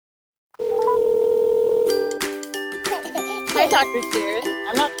Hi, Dr. Sears.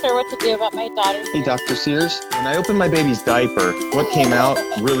 I'm not sure what to do about my daughter. Hey, Dr. Sears. When I opened my baby's diaper, what came out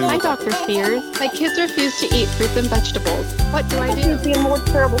really... Hi, Dr. Sears. My kids refuse to eat fruits and vegetables. What do I do? He's been more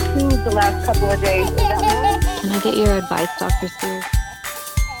terrible foods the last couple of days. Is that right? Can I get your advice, Dr. Sears?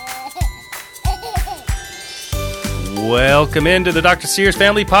 Welcome into the Dr. Sears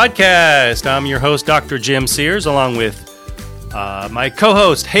Family Podcast. I'm your host, Dr. Jim Sears, along with my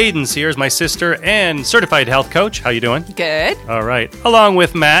co-host, Hayden Sears, my sister and certified health coach. How you doing? Good. All right. Along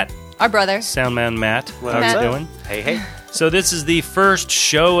with Matt. Our brother. Soundman Matt. How you doing? Hey. So this is the first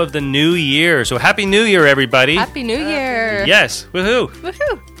show of the new year. So Happy New Year, everybody. Happy New Year. Yes. Woohoo.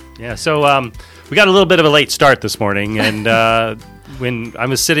 Woohoo. Yeah, so we got a little bit of a late start this morning, and when I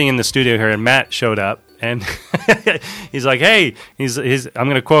was sitting in the studio here and Matt showed up, and he's like, hey, he's I'm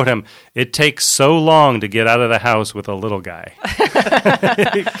going to quote him, "It takes so long to get out of the house with a little guy."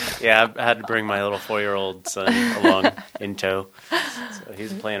 Yeah, I had to bring my little 4-year-old son along in tow, so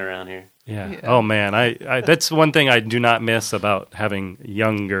he's playing around here. Yeah. Oh, man, I that's one thing I do not miss about having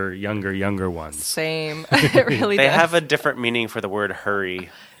younger ones. Same. It really They does. have a different meaning for the word hurry.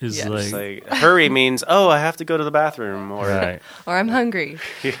 It's Yes. It's like, hurry means, oh, I have to go to the bathroom, or right. Or I'm hungry.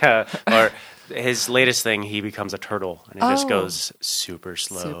 yeah, or his latest thing, he becomes a turtle, and it just Oh. goes super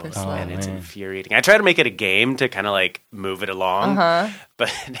slow, Super slow. and it's man. infuriating. I try to make it a game to kind of like move it along,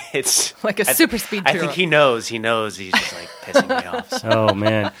 but it's Like a super speed I turtle. think he knows. He's just like pissing me off. So. Oh,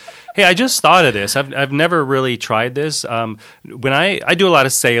 man. Hey, I just thought of this. I've never really tried this. When I do a lot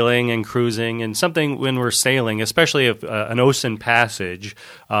of sailing and cruising, and something when we're sailing, especially if an ocean passage,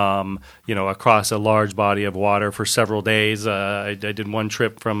 across a large body of water for several days. I did one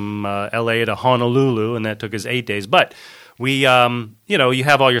trip from L.A. to Honolulu, and that took us 8 days. But we, you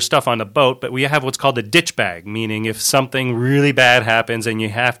have all your stuff on the boat, but we have what's called a ditch bag, meaning if something really bad happens and you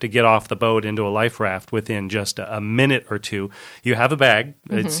have to get off the boat into a life raft within just a minute or two, you have a bag.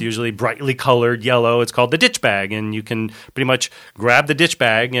 It's usually brightly colored yellow. It's called the ditch bag, and you can pretty much grab the ditch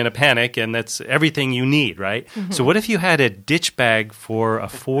bag in a panic, and that's everything you need, right? So what if you had a ditch bag for a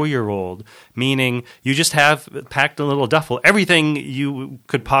 4-year-old, meaning you just have packed a little duffel, everything you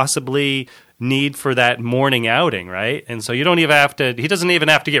could possibly need for that morning outing, right? And so you don't even have to, he doesn't even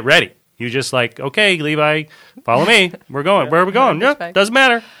have to get ready. You just like, okay, Levi, follow me. We're going. Where are we going? Yeah, doesn't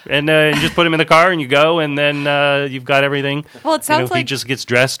matter. And you just put him in the car and you go, and then you've got everything. Well, it sounds he like... just gets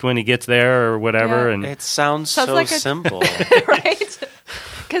dressed when he gets there or whatever. Yeah. And It sounds so like a- simple. right?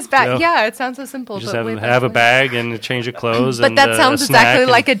 Because it sounds so simple. you just but have a bag and a change of clothes. But and that sounds a snack exactly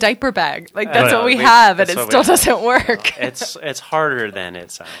and- like a diaper bag. Like that's Right. what we have, and That's it what we still have. doesn't work. It's harder than it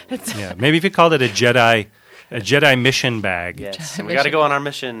sounds. Yeah, maybe if you called it a Jedi mission bag. Yes, and we got to go on our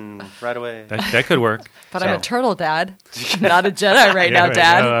mission right away. That could work. But I'm a turtle, Dad. Not a Jedi right now,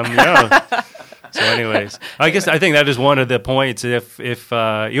 Dad. Yeah. So, anyways, I think that is one of the points. If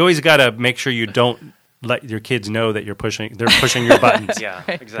you always got to make sure you don't let your kids know that they're pushing your buttons. Yeah,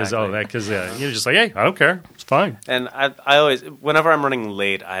 exactly. Because you're just like, hey, I don't care, it's fine. And I always, whenever I'm running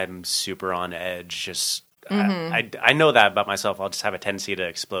late, I'm super on edge. Just I know that about myself. I'll just have a tendency to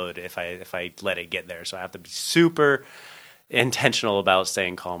explode if I let it get there. So I have to be super intentional about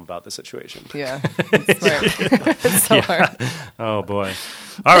staying calm about the situation. Yeah, it's smart. It's so hard. Oh boy.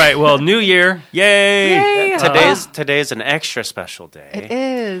 All right. Well, New Year, yay! Yay! Today's an extra special day. It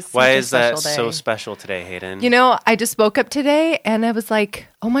is. Why such a is that special so day. special today, Hayden? You know, I just woke up today and I was like,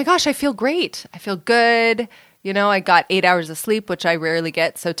 oh my gosh, I feel great. I feel good. You know, I got 8 hours of sleep, which I rarely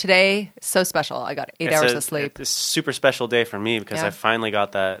get. So today, so special. I got 8 hours of sleep. It's a super special day for me because Yeah. I finally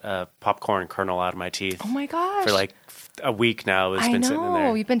got that popcorn kernel out of my teeth. Oh my gosh. For like a week now. It's I been sitting in know.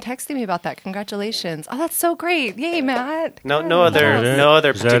 there. You've been texting me about that. Congratulations. Oh, that's so great. Yay, Matt. No Is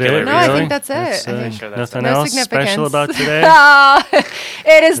other that particular it? No, I reason. think that's it. That's, I think sure that's nothing no else significance. special about today. Oh,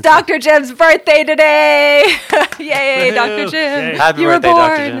 it is Dr. Jim's birthday today. Yay, Dr. Jim. Yay. Happy you were birthday, born.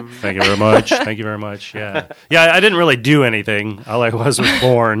 Dr. Jim. Thank you very much. Thank you very much. Yeah. I didn't really do anything. All I was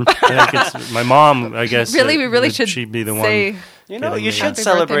born. I think it's my mom, I guess. Really, we really should she'd be the say, one. You know, Kidding you me. should Happy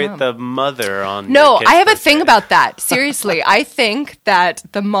celebrate birthday, the mother on No, your kid's I have a birthday. thing about that. Seriously, I think that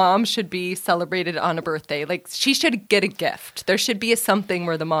the mom should be celebrated on a birthday. Like, she should get a gift. There should be something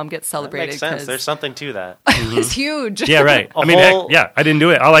where the mom gets That celebrated. makes sense. 'cause There's something to that. it's huge. Yeah, right. A I mean, whole- I didn't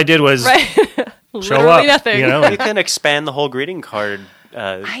do it. All I did was Right. show Literally up. nothing. You know, You can expand the whole greeting card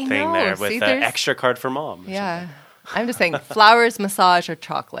thing know. there See, with an there's- extra card for mom. or Yeah. I'm just saying, flowers, massage, or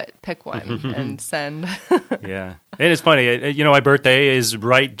chocolate. Pick one and send. yeah. And it's funny, my birthday is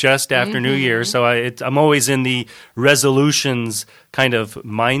right just after New Year, so I'm always in the resolutions kind of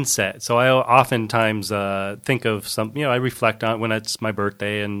mindset. So I oftentimes think of I reflect on when it's my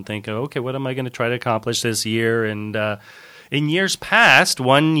birthday and think, okay, what am I going to try to accomplish this year? And in years past,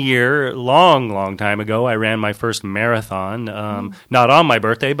 1 year, long time ago, I ran my first marathon. Not on my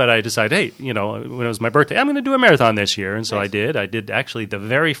birthday, but I decided, hey, when it was my birthday, I'm going to do a marathon this year. And so I did. I did actually the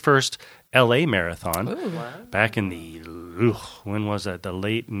very first LA marathon back in the, when was that? The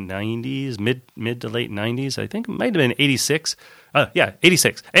late 90s, mid to late 90s. I think it might have been 86.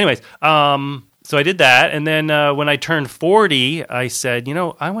 86. Anyways, so I did that, and then when I turned 40, I said,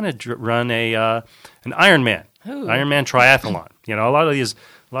 I want to run an Ironman, Ironman triathlon. A lot of these,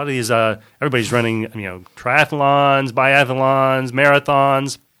 everybody's running, triathlons, biathlons,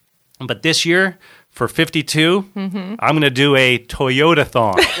 marathons, but this year for 52, I'm going to do a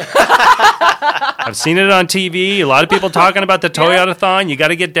Toyota-thon. I've seen it on TV. A lot of people talking about the Toyota-thon. You got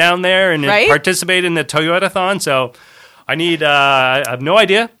to get down there and participate in the Toyota-thon. So I have no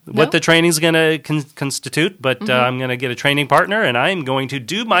idea what the training is going to constitute, but I'm going to get a training partner, and I'm going to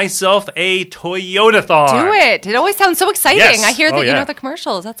do myself a Toyota-thon. Do it. It always sounds so exciting. Yes. I hear that you know the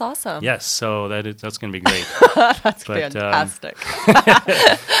commercials. That's awesome. Yes, so that's going to be great. That's fantastic.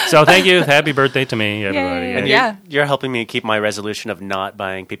 So thank you. Happy birthday to me, everybody. And you're helping me keep my resolution of not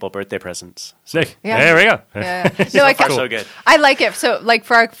buying people birthday presents. So. There we go. So far, so good. I like it. So, like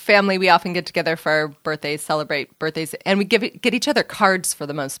for our family, we often get together for our birthdays, celebrate birthdays, and we get each other cards for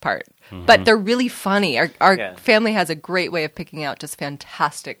the most part. But they're really funny. Our family has a great way of picking out just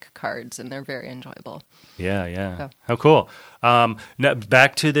fantastic cards, and they're very enjoyable. Yeah. So. How cool. Now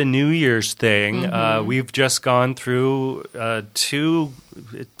back to the New Year's thing. We've just gone through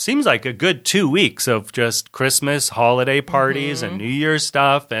it seems like a good 2 weeks of just Christmas holiday parties and New Year's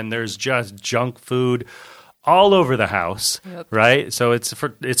stuff, and there's just junk food all over the house, right? So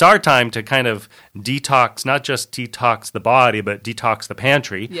it's our time to kind of detox, not just detox the body, but detox the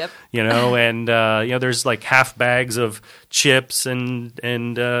pantry. And there's like half bags of chips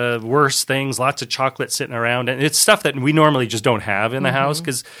and worse things, lots of chocolate sitting around, and it's stuff that we normally just don't have in the house,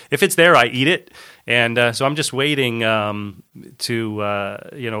 because if it's there, I eat it. And so I'm just waiting to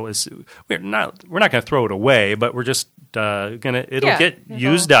we're not going to throw it away, but we're just it'll get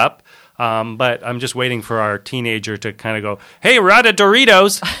used up. But I'm just waiting for our teenager to kind of go, hey, we're out of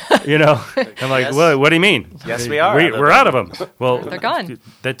Doritos. I'm like, well, what do you mean? Yes, we are. We're out of them. Well, they're gone.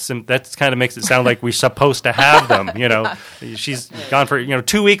 That's kind of makes it sound like we're supposed to have them. She's gone for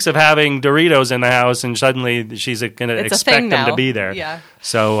 2 weeks of having Doritos in the house, and suddenly she's going to expect them to be there. Yeah.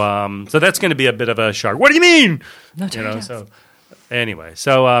 So that's going to be a bit of a shock. What do you mean? No Doritos. So. Anyway,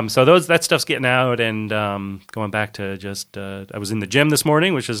 so that stuff's getting out, and going back to just I was in the gym this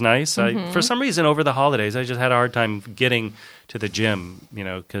morning, which was nice. For some reason over the holidays, I just had a hard time getting to the gym,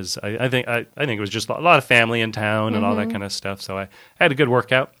 because I think it was just a lot of family in town and all that kind of stuff. So I had a good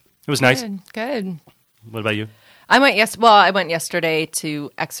workout. It was nice. Good. What about you? I went yesterday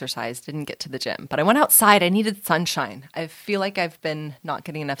to exercise. Didn't get to the gym, but I went outside. I needed sunshine. I feel like I've been not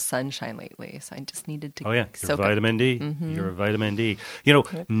getting enough sunshine lately, so I just needed to. Oh yeah, your vitamin D. Your vitamin D.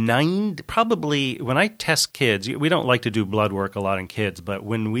 Probably when I test kids, we don't like to do blood work a lot in kids, but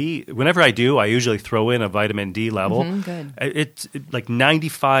whenever I do, I usually throw in a vitamin D level. Good. It's like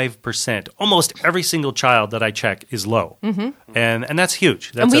 95%. Almost every single child that I check is low, and that's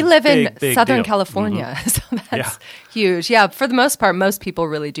huge. That's and we live in big Southern deal. California, so that's huge. Yeah, for the most part, most people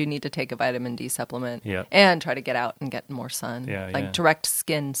really do need to take a vitamin D supplement and try to get out and get more sun, direct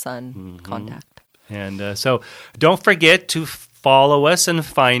skin sun contact. And so don't forget to follow us and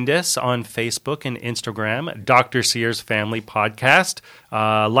find us on Facebook and Instagram, Dr. Sears Family Podcast.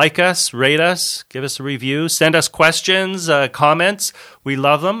 Like us, rate us, give us a review, send us questions, comments. We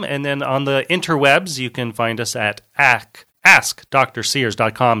love them. And then on the interwebs, you can find us at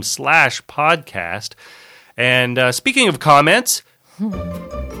askdrsears.com/podcast. And speaking of comments,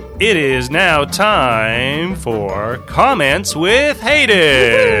 it is now time for Comments with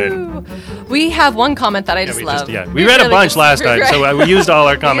Hayden. We have one comment that I just love. We read a bunch last time, so we used all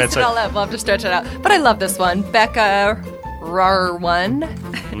our comments. We'll have to stretch it out. But I love this one. Becca Rar1.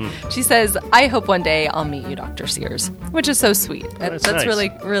 She says, I hope one day I'll meet you, Dr. Sears, which is so sweet. That's nice. Really,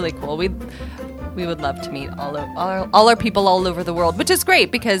 really cool. We would love to meet all our people all over the world, which is great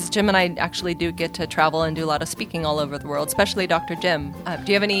because Jim and I actually do get to travel and do a lot of speaking all over the world, especially Dr. Jim. Do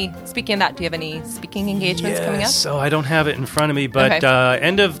you have any speaking engagements coming up? So I don't have it in front of me, but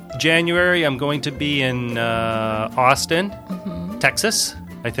end of January, I'm going to be in Austin, Texas,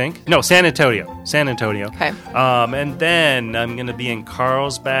 I think. No, San Antonio. Okay. And then I'm going to be in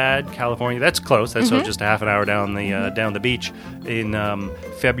Carlsbad, California. That's close. That's just a half an hour down the beach in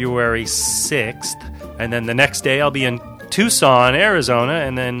February 6th. And then the next day I'll be in Tucson, Arizona,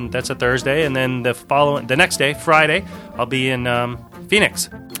 and then that's a Thursday. And then the next day, Friday, I'll be in Phoenix.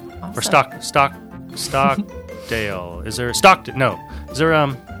 Awesome. Or Scottsdale. Is there Stockton? No. Is there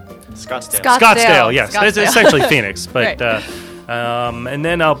Scottsdale. Scottsdale? Yes, it's Scottsdale. essentially Phoenix. But Right. and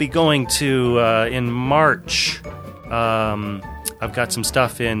then I'll be going to in March. I've got some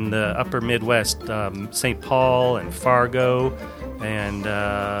stuff in the Upper Midwest, St. Paul and Fargo, and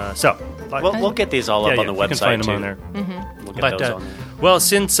so We'll get these all up on the website you can find too. them on there. We'll get But those on there. well,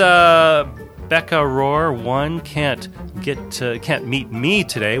 since Becca Rohr can't meet me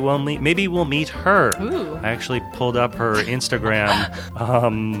today, well, maybe we'll meet her. Ooh. I actually pulled up her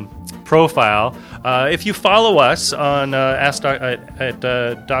Instagram profile. If you follow us on at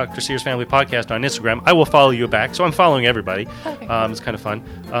Dr. Sears Family Podcast on Instagram, I will follow you back. So I'm following everybody. Okay. It's kind of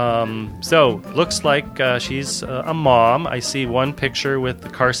fun. So looks like she's a mom. I see one picture with the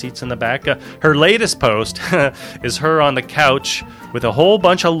car seats in the back. Her latest post is her on the couch with a whole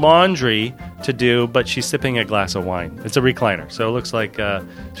bunch of laundry to do, but she's sipping a glass of wine. It's a recliner, so it looks like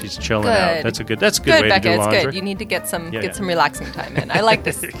she's chilling out. Good. That's a good way Becca, to do laundry. it's good. You need to get some Yeah. some relaxing time in. I like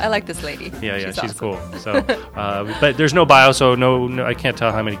this. I like this lady. Yeah, she's awesome. cool. So, but there's no bio, so no, I can't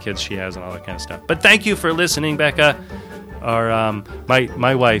tell how many kids she has and all that kind of stuff. But thank you for listening, Becca. Our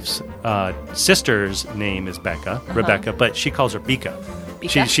my wife's sister's name is Becca, Rebecca, but she calls her Bika.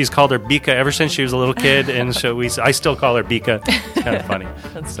 Bika? She's called her Bika ever since she was a little kid, and so I still call her Bika. It's kind of funny.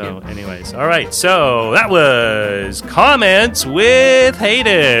 That's So, anyways, all right. So that was Comments with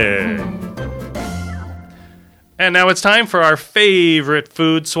Hayden. And now it's time for our favorite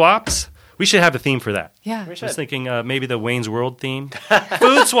food swaps. We should have a theme for that. Yeah. I was thinking maybe the Wayne's World theme.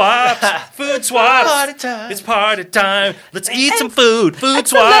 Food swaps! Food swaps! Party time. It's party time. Let's eat some food. Food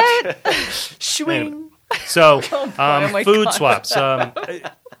swaps! Swing. So, oh my food God. swaps. I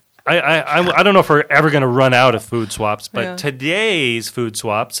don't know if we're ever going to run out of food swaps, but Yeah. today's food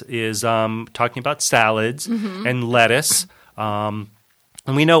swaps is talking about salads Mm-hmm. and lettuce.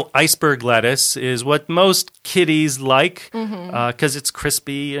 And we know iceberg lettuce is what most kiddies like because it's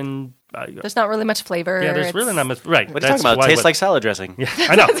crispy and There's not really much flavor. yeah, there's really not much. Right. What are you talking about? Tastes like salad dressing. Yeah,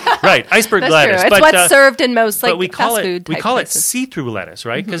 I know. Right. Iceberg That's lettuce. true. It's but, what's served in most like but we call fast it food. we type call it places. see-through lettuce,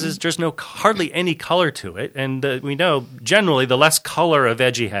 right? Because there's no hardly any color to it, and we know generally the less color a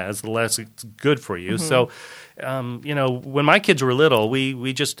veggie has, the less it's good for you. So, when my kids were little,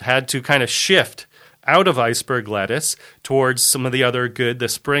 we just had to kind of shift out of iceberg lettuce towards some of the other the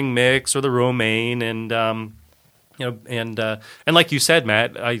spring mix or the romaine, and and like you said,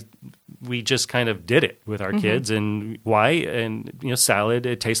 Matt, we just kind of did it with our kids, and why? And salad,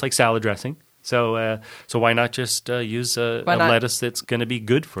 it tastes like salad dressing. So why not just use a lettuce that's going to be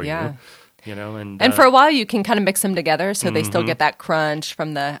good for Yeah. you? And for a while, you can kind of mix them together, so they still get that crunch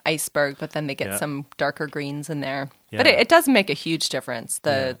from the iceberg, but then they get Yeah. some darker greens in there. But Yeah. it does make a huge difference.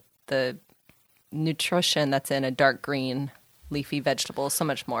 The nutrition that's in a dark green leafy vegetable is so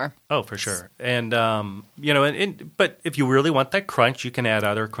much more. Oh, for sure. And but if you really want that crunch, you can add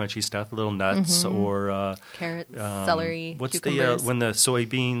other crunchy stuff, little nuts or Carrots, celery, what's cucumbers. when the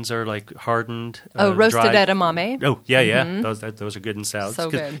soybeans are like hardened? Roasted dried? edamame. Oh, yeah. Those are good in salads.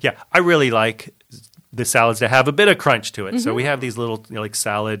 So 'Cause, good. Yeah, I really like the salads that have a bit of crunch to it. So we have these little like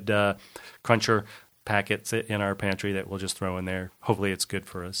salad cruncher packets in our pantry that we'll just throw in there. Hopefully, it's good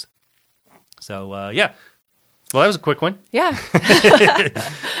for us. So yeah. Well, that was a quick one. Yeah.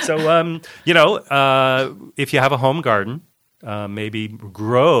 So if you have a home garden, maybe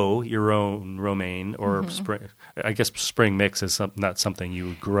grow your own romaine or spring. I guess spring mix is not something you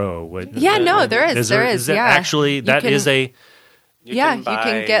would grow. Yeah, no, there is. There is. that Yeah. actually You that can- is a. You Yeah, can you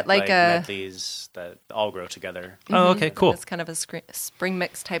can buy, get, like, a- medleys that all grow together. Oh, okay, cool. It's kind of a spring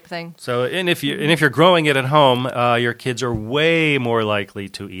mix type thing. So, and if you're growing it at home, your kids are way more likely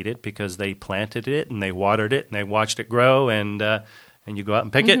to eat it because they planted it and they watered it and they watched it grow, and you go out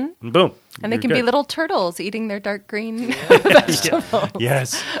and pick it, and boom, And they you're can be good. little turtles eating their dark green vegetables.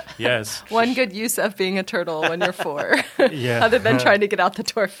 Yes. One good use of being a turtle when you're 4, Yeah. other than trying to get out the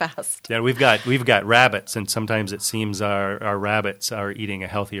door fast. Yeah, we've got rabbits, and sometimes it seems our rabbits are eating a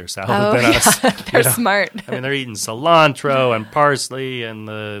healthier salad Oh, than yeah. us. They're smart. I mean, they're eating cilantro and parsley and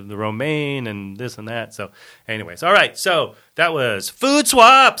the romaine and this and that. So, anyways, all right. So that was food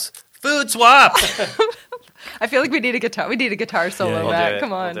swaps. Food swaps. I feel like we need a guitar. We need a guitar solo, Yeah. We'll Matt. do it.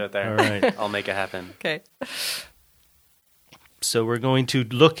 Come on. We'll do it there. All right. I'll make it happen. Okay. So we're going to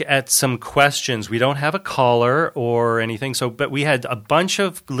look at some questions. We don't have a caller or anything, but we had a bunch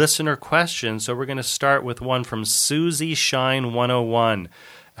of listener questions. So we're going to start with one from Susie Shine 101.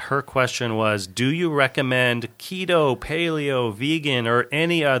 Her question was, do you recommend keto, paleo, vegan, or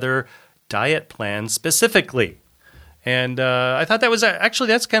any other diet plan specifically? And I thought that was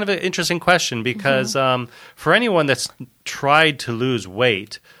that's kind of an interesting question because for anyone that's tried to lose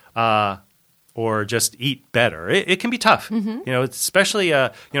weight, or just eat better. It can be tough, especially,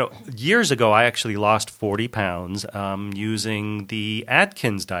 years ago, I actually lost 40 pounds using the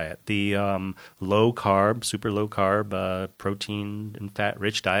Atkins diet, the low carb, super low carb, protein and fat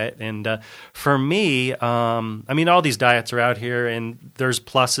rich diet. And for me, all these diets are out here and there's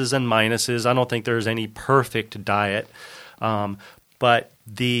pluses and minuses. I don't think there's any perfect diet. But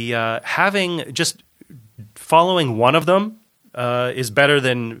the just following one of them is better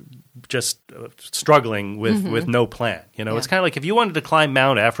than just struggling with no plan. It's kind of like if you wanted to climb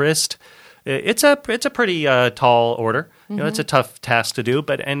Mount Everest, it's a pretty tall order. It's a tough task to do.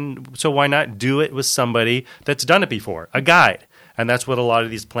 So why not do it with somebody that's done it before, a guide? And that's what a lot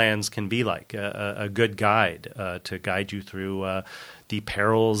of these plans can be like, a good guide to guide you through the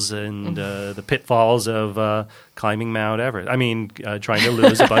perils and the pitfalls of climbing Mount Everest. Trying to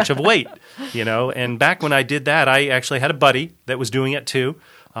lose a bunch of weight, And back when I did that, I actually had a buddy that was doing it too.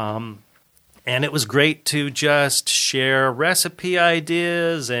 And it was great to just share recipe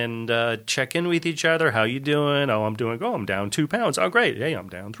ideas and check in with each other. How you doing? Oh, I'm doing. Oh, I'm down 2 pounds. Oh, great. Hey, I'm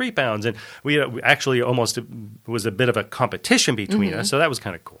down 3 pounds. And we actually almost was a bit of a competition between us. So that was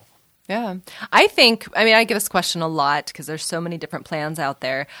kind of cool. Yeah. I think, I get this question a lot because there's so many different plans out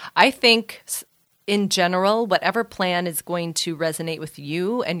there. I think in general, whatever plan is going to resonate with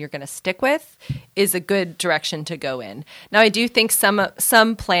you and you're going to stick with is a good direction to go in. Now, I do think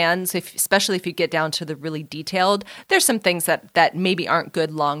some plans, especially if you get down to the really detailed, there's some things that maybe aren't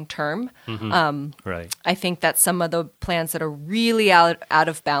good long term. Right. I think that some of the plans that are really out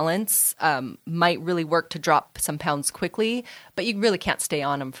of balance might really work to drop some pounds quickly, but you really can't stay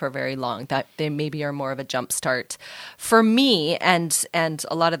on them for very long. That they maybe are more of a jump start. For me and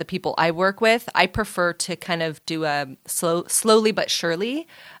a lot of the people I work with, I prefer to kind of do a slowly but surely,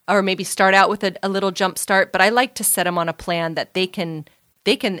 or maybe start out with a little jump start. But I like to set them on a plan that they can.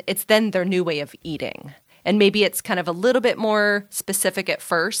 It's then their new way of eating, and maybe it's kind of a little bit more specific at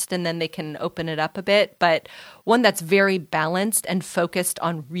first, and then they can open it up a bit. But one that's very balanced and focused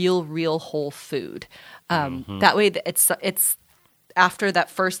on real whole food. That way, it's after that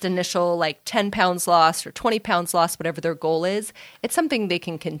first initial like 10 pounds lost or 20 pounds lost, whatever their goal is, it's something they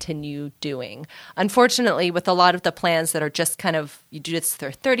can continue doing. Unfortunately, with a lot of the plans that are just kind of, you do this for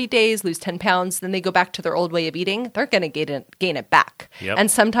 30 days, lose 10 pounds, then they go back to their old way of eating, they're going to gain it back. Yep.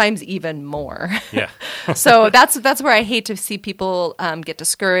 And sometimes even more. Yeah. So that's where I hate to see people get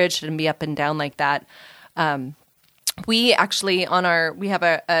discouraged and be up and down like that. We actually we have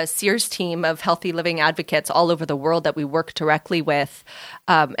a Sears team of healthy living advocates all over the world that we work directly with,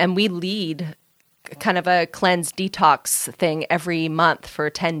 and we lead kind of a cleanse detox thing every month for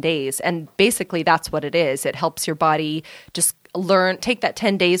 10 days. And basically that's what it is. It helps your body just take that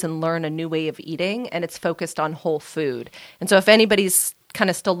 10 days and learn a new way of eating, and it's focused on whole food. And so if anybody's kind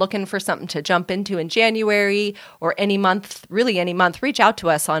of still looking for something to jump into in January or any month, reach out to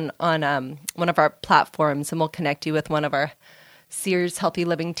us on one of our platforms, and we'll connect you with one of our Sears Healthy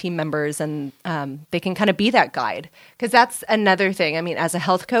Living team members, and they can kind of be that guide. Because that's another thing. As a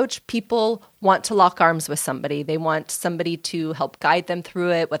health coach, people want to lock arms with somebody. They want somebody to help guide them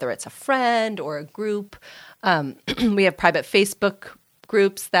through it, whether it's a friend or a group. We have private Facebook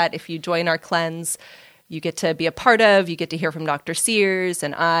groups that if you join our cleanse, you get to be a part of. You get to hear from Dr. Sears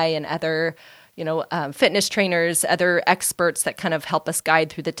and I and other, fitness trainers, other experts that kind of help us guide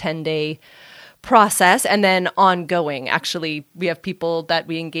through the 10-day process. And then ongoing, actually, we have people that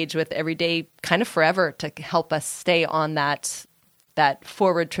we engage with every day, kind of forever, to help us stay on that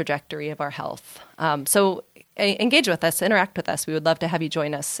forward trajectory of our health. So engage with us, interact with us. We would love to have you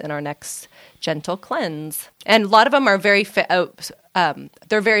join us in our next gentle cleanse. And a lot of them are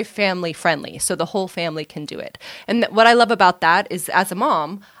they're very family friendly, so the whole family can do it. And what I love about that is, as a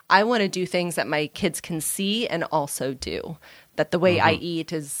mom, I want to do things that my kids can see and also do. That the way I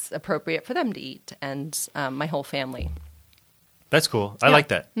eat is appropriate for them to eat, and my whole family. That's cool. I like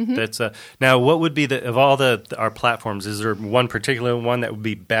that. That's now. What would be of all our platforms? Is there one particular one that would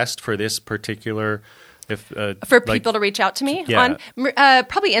be best for this particular? For people to reach out to me on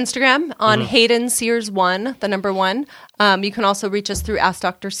probably Instagram on Hayden Sears 1, the number 1. You can also reach us through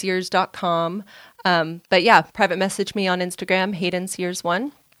AskDrSears.com. But yeah, private message me on Instagram, Hayden Sears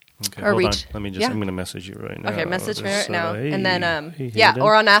 1. Okay, hold on. Let me just. I'm going to message you right now. Okay, message me right now, hey, and then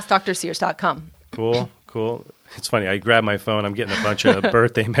or on AskDrSears.com. Cool. It's funny. I grabbed my phone. I'm getting a bunch of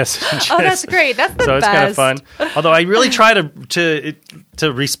birthday messages. Oh, that's great. That's the best. So it's kind of fun. Although I really try to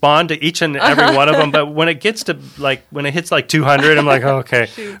to respond to each and every one of them, but when it gets to when it hits like 200, I'm like, oh, okay,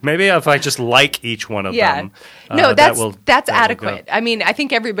 maybe if I just like each one of them. No, that's adequate. I mean, I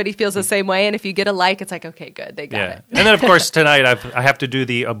think everybody feels the same way, and if you get a like, it's like, okay, good, they got it. And then, of course, tonight I have to do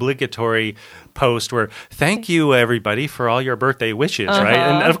the obligatory post where thank you everybody for all your birthday wishes, right?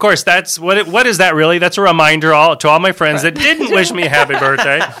 And of course, that's what is that really? That's a reminder to all my friends that didn't wish me a happy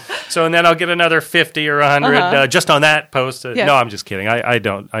birthday. So, and then I'll get another 50 or 100 just on that post. No, I'm just kidding. I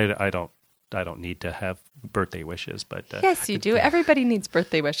don't need to have birthday wishes, but yes, you do. Everybody needs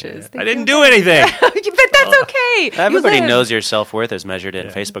birthday wishes. I didn't do anything, but that's okay. Everybody knows your self-worth is measured in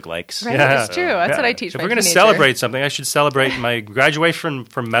Facebook likes. Right, that's true. That's what I teach. If we're going to celebrate something, I should celebrate my graduation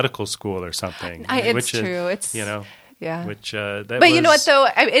from medical school or something. It's true. It's yeah. Which but you know what though?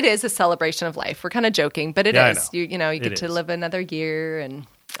 It is a celebration of life. We're kind of joking, but it is. You get to live another year and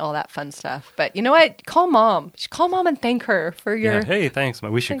all that fun stuff. But you know what? Call mom. You should call mom and thank her for your. Yeah. Hey, thanks,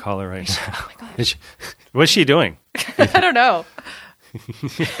 Mom. We should call her right now. Oh my gosh. What's she doing? I don't know.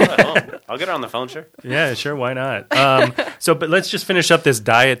 I'll get her on the phone, sure. Yeah, sure. Why not? But let's just finish up this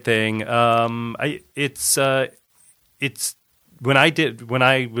diet thing. It's when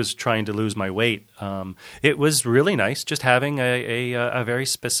I was trying to lose my weight, it was really nice just having a very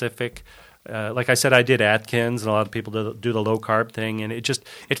specific. Like I said, I did Atkins, and a lot of people do the low carb thing, and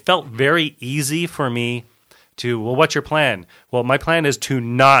it felt very easy for me to. Well, what's your plan? Well, my plan is to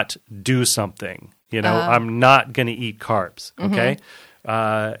not do something. I'm not going to eat carbs. Okay.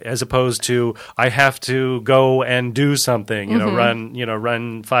 As opposed to I have to go and do something,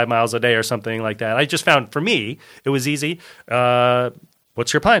 run 5 miles a day or something like that. I just found for me it was easy.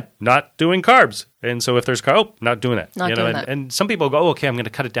 What's your plan? Not doing carbs. And so if there's not doing that. Not doing that. And some people go, okay, I'm going to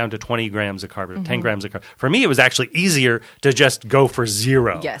cut it down to 20 grams of carb or 10 grams of carb. For me, it was actually easier to just go for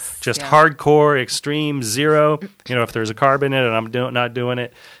zero. Yes. Just hardcore, extreme, zero. If there's a carb in it and I'm not doing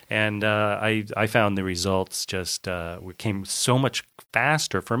it. And I found the results just came so much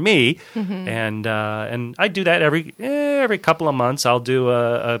faster for me. And I do that every couple of months. I'll do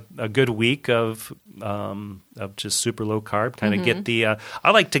a good week of just super low carb, kind of get the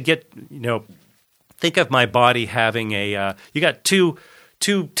I like to get, think of my body having you got two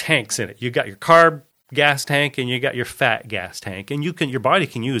tanks in it. You got your carb gas tank and you got your fat gas tank, and your body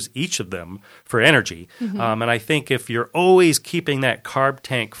can use each of them for energy. And I think if you're always keeping that carb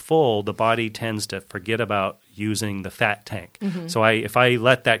tank full, the body tends to forget about using the fat tank. So if I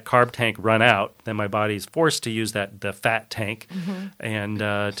let that carb tank run out, then my body's forced to use the fat tank and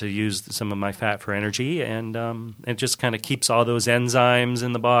to use some of my fat for energy, and it just kind of keeps all those enzymes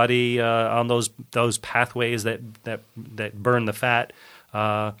in the body on those pathways that burn the fat.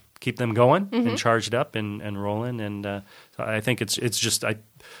 Keep them going and charged up and rolling, and so I think it's just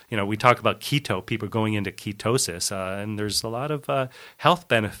we talk about keto, people going into ketosis, and there's a lot of health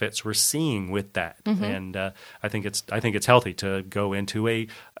benefits we're seeing with that, and I think it's healthy to go into a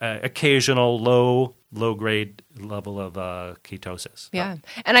occasional low grade level of ketosis. Yeah,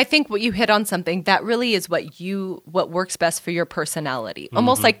 and I think what you hit on something that really is what works best for your personality,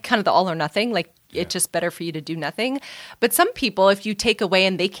 almost like kind of the all or nothing, like. It's just better for you to do nothing. But some people, if you take away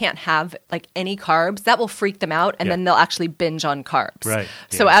and they can't have like any carbs, that will freak them out, and then they'll actually binge on carbs. Right.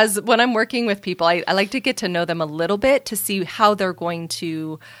 So when I'm working with people, I like to get to know them a little bit to see how they're going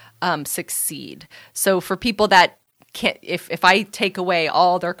to succeed. So for people that can't, if I take away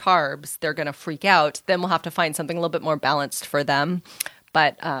all their carbs, they're going to freak out. Then we'll have to find something a little bit more balanced for them.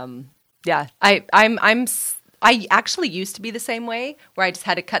 But I actually used to be the same way, where I just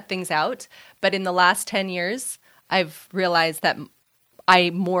had to cut things out. But in the last 10 years, I've realized that I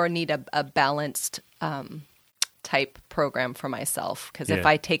more need a balanced type program for myself. Because if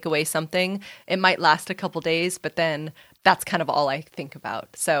I take away something, it might last a couple days, but then that's kind of all I think about.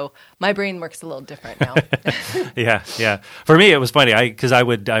 So my brain works a little different now. Yeah. For me, it was funny because I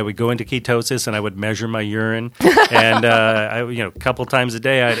would go into ketosis and I would measure my urine, and a couple times a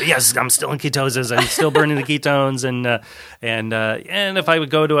day, I'm still in ketosis. I'm still burning the ketones, and if I would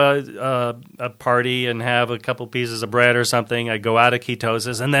go to a party and have a couple pieces of bread or something, I'd go out of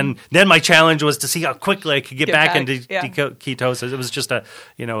ketosis, and then my challenge was to see how quickly I could get back into ketosis. It was just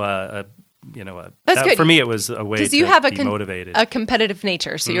that's good. For me, it was a way to be motivated. A competitive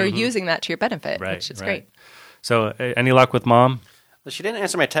nature, so you're using that to your benefit, which is great. So, any luck with Mom? Well, she didn't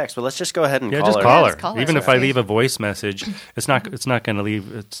answer my text, but let's just go ahead and call just her. Call her. Call Even her. if I leave a voice message, it's not going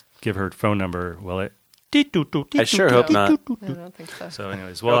to give her phone number, will it? I sure hope not. I don't think so. So,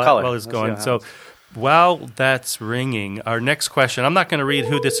 anyways, call her. while it's going, so while that's ringing, our next question. I'm not going to read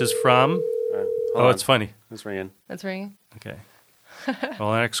who this is from. Hold on. It's funny. It's ringing. That's ringing. Okay. Well,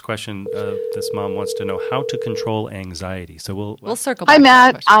 our next question, this mom wants to know how to control anxiety. So we'll circle back. Hi, to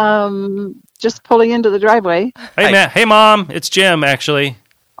that Matt. question. Just pulling into the driveway. Hey, Matt. Hey, Mom. It's Jim, actually.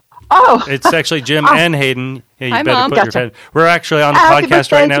 Oh, It's actually Jim and Hayden. Yeah, you Hi, better Mom. put Gotcha. your head. We're actually on the Happy podcast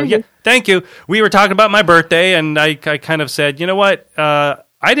birthday right now. to you. Yeah, thank you. We were talking about my birthday, and I kind of said, you know what?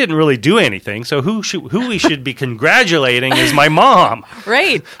 I didn't really do anything, so who we should be congratulating is my mom.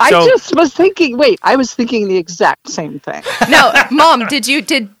 Right. I So- just was thinking. Wait, I was thinking the exact same thing. No, Mom, did you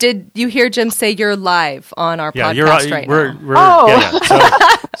hear Jim say you're live on our Yeah, podcast you're right. right We're, now? we're Oh.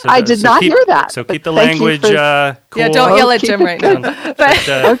 yeah. So, I did not keep, hear that, So but keep the thank you language for- cool. Yeah, don't yell at keep Jim it right now. But,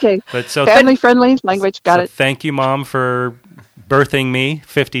 Okay, But so family friendly language. Got so it. thank you, Mom, for birthing me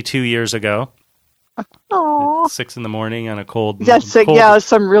 52 years ago. Oh, 6 in the morning on a cold, that's cold, yeah.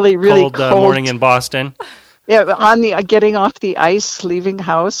 Some really cold, cold morning in Boston. Yeah, on the getting off the ice, leaving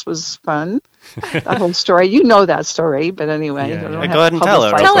house was fun. That whole story, you know that story, but anyway, Yeah, I don't yeah. have Go ahead to and tell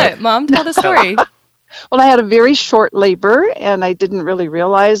it, publicize Tell quick. it, Mom. Tell the story. Well, I had a very short labor, and I didn't really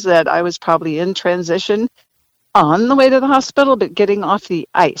realize that I was probably in transition on the way to the hospital, but getting off the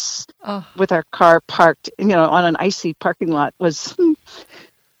ice Oh. with our car parked, on an icy parking lot was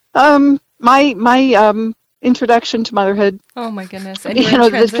my introduction to motherhood. Oh my goodness! And you're in The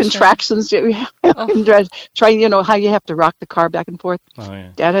transition. contractions. Trying, how you have to rock the car back and forth. Oh, yeah.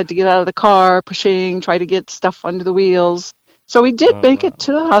 Dad had to get out of the car, pushing, try to get stuff under the wheels. So we did make it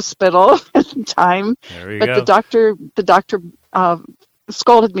to the hospital in time, There you but go. the doctor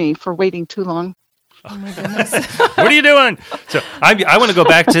scolded me for waiting too long. Oh my goodness! What are you doing? So I want to go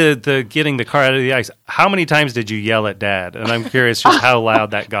back to the getting the car out of the ice. How many times did you yell at Dad? And I'm curious just how loud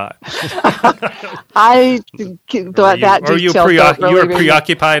that got. I thought that Or you detail felt you were really, really-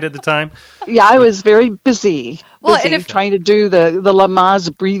 preoccupied at the time? Yeah, I was very busy. Well, busy and if- trying to do the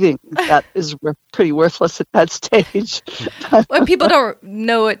Lamaze breathing. That is pretty worthless at that stage. When people don't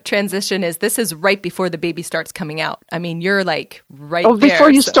know what transition is, this is right before the baby starts coming out. I mean, you're like right Oh, there. before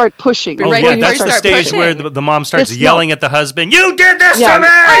you so- start pushing. Oh, Right yeah, before that's you the start stage pushing. where the mom starts It's yelling at the husband. You did this Yeah. to me.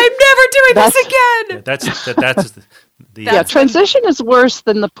 I'm never doing this That's- again. That's the Yeah, transition is worse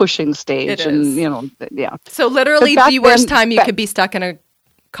than the pushing stage, It and is. yeah. So literally, But back the worst then- time you back- could be stuck in a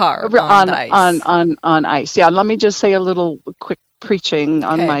car on the ice. on ice. Yeah, let me just say a little quick preaching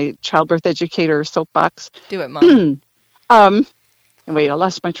on Okay. my childbirth educator soapbox. Do it, Mom. Wait, I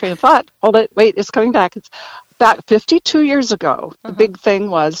lost my train of thought. Hold it. Wait, it's coming back. It's back 52 years ago. The big thing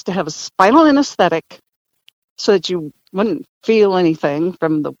was to have a spinal anesthetic so that you wouldn't feel anything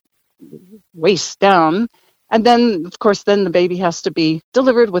from the waist down. And then, of course, then the baby has to be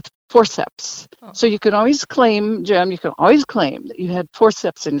delivered with forceps. Oh. So you can always claim, Jim, that you had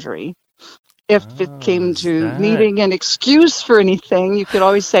forceps injury. If it came is to that- needing an excuse for anything, you could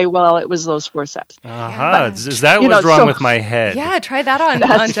always say, well, it was those forceps. Is that You what's know, wrong so- with my head? Yeah, try that on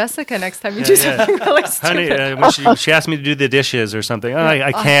That's- Jessica next time you Yeah, do yeah. something really stupid. Honey, when she asked me to do the dishes or something. Oh,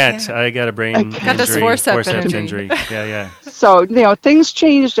 I can't. I got a brain injury. Got this forceps injury. Yeah. So, things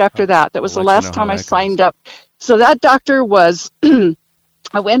changed after that. That was the I'll let you last know time how I that signed up. So that doctor was,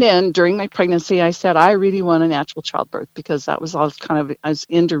 I went in during my pregnancy. I said, I really want a natural childbirth because that was all I was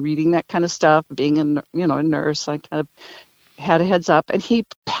into reading that kind of stuff, being a nurse. I kind of had a heads up. And he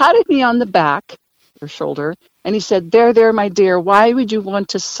patted me on the back or shoulder and he said, there, my dear, why would you want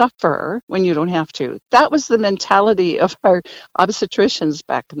to suffer when you don't have to? That was the mentality of our obstetricians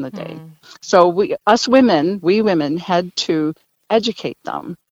back in the day. So we women had to educate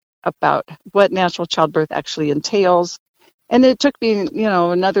them about what natural childbirth actually entails. And it took me,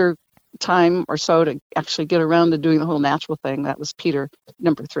 another time or so to actually get around to doing the whole natural thing. That was Peter,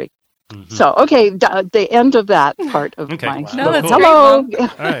 number 3. Mm-hmm. So, okay, the end of that part of Okay. my... Wow. No, that's Hello. great, Mom.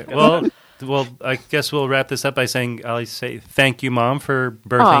 All right. Well, I guess we'll wrap this up by saying, I'll say thank you, Mom, for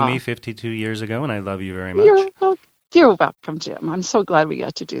birthing Aw. me 52 years ago, and I love you very much. You're welcome, Jim. I'm so glad we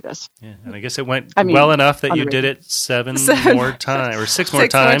got to do this. Yeah, and I guess it went I mean, well enough that you underrated. did it Seven. more times, or six more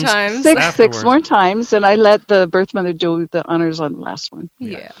Six more times. times. Six afterwards. more times, and I let the birth mother do the honors on the last one.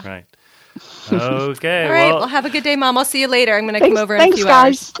 Yeah. Right. Okay. All right. well, Well, have a good day, Mom. I'll see you later. I'm going to come over in a Thanks, few guys.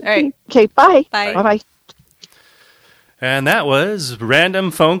 hours. All right. Okay, bye. Bye. Bye-bye. and that was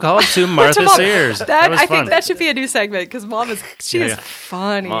random phone call to Martha Mom. Sears. That, was I fun. think that should be a new segment because Mom is Yeah.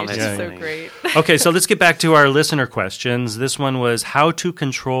 funny. Mom She's is so funny. great. Okay, so let's get back to our listener questions. This one was how to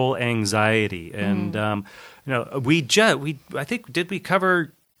control anxiety, and I think did we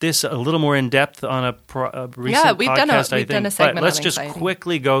cover this a little more in depth on a recent Yeah, we've done a- podcast? I we've think, done a segment but let's on just anxiety.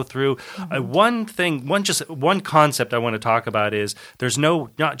 quickly go through one concept I want to talk about is there's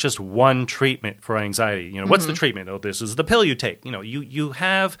not just one treatment for anxiety. What's the treatment? Oh, this is the pill you take. You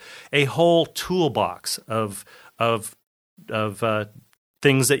have a whole toolbox of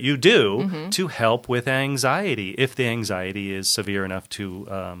things that you do to help with anxiety, if the anxiety is severe enough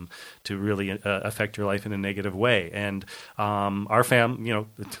to really affect your life in a negative way. And our family,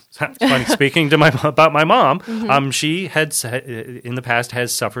 it's funny speaking to about my mom. She had in the past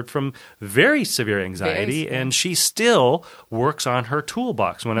has suffered from very severe anxiety, and she still works on her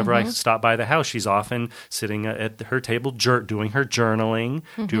toolbox. Whenever I stop by the house, she's often sitting at her table, doing her journaling,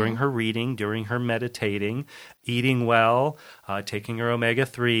 doing her reading, doing her meditating, eating well, taking her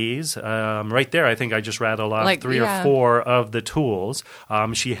omega-3s. Right there, I think I just rattled off 3 or 4 of the tools.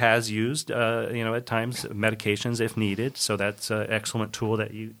 She has used, at times, medications if needed. So that's an excellent tool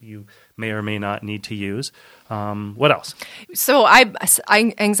that you may or may not need to use. What else? So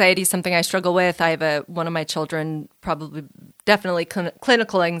anxiety is something I struggle with. I have one of my children definitely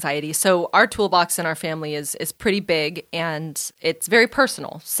clinical anxiety. So our toolbox in our family is pretty big, and it's very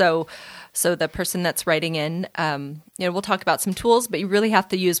personal. So the person that's writing in, we'll talk about some tools, but you really have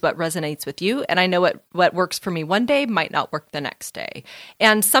to use what resonates with you. And I know what works for me one day might not work the next day.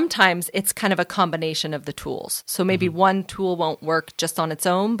 And sometimes it's kind of a combination of the tools. So maybe one tool won't work just on its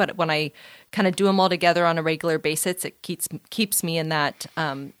own, but when I kind of do them all together on a regular basis, it keeps me in that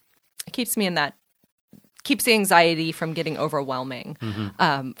keeps the anxiety from getting overwhelming.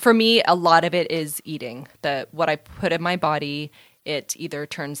 For me, a lot of it is eating. What I put in my body, it either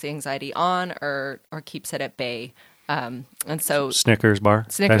turns the anxiety on or keeps it at bay. And so Snickers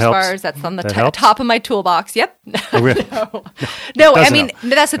bars, that's on the top of my toolbox. Yep. Oh, really? No, I mean,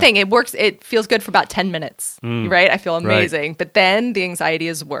 that's the thing. It works. It feels good for about 10 minutes, right? I feel amazing. Right. But then the anxiety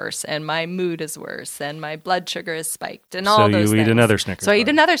is worse, and my mood is worse, and my blood sugar is spiked, and all those things. So you eat another Snickers. I eat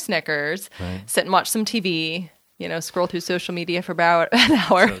another Snickers, sit and watch some TV, scroll through social media for about an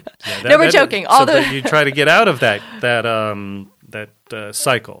hour. We're joking. You try to get out of that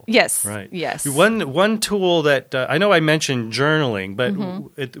cycle. Yes. Right. Yes. One tool that I know I mentioned journaling, but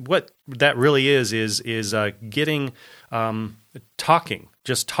what that really is getting talking,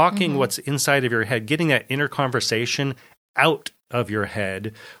 just talking what's inside of your head, getting that inner conversation out of your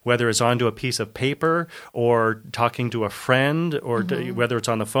head, whether it's onto a piece of paper or talking to a friend, or whether it's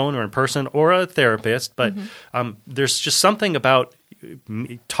on the phone or in person or a therapist. But there's just something about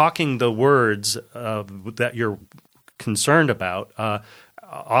talking the words that you're concerned about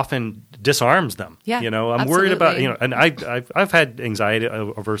often disarms them. I'm worried about, and I've had anxiety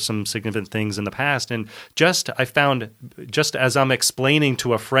over some significant things in the past, and I found just as I'm explaining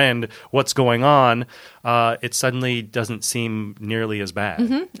to a friend what's going on, it suddenly doesn't seem nearly as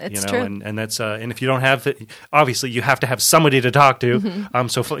bad. It's true. And that's and if you don't have it, obviously you have to have somebody to talk to.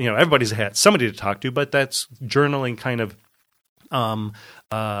 So everybody's had somebody to talk to, but that's journaling kind of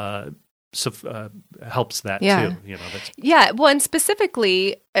helps that too. Well, and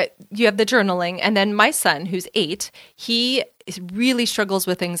specifically, you have the journaling, and then my son, who's 8, he really struggles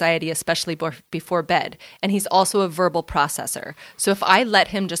with anxiety, especially before bed, and he's also a verbal processor. So if I let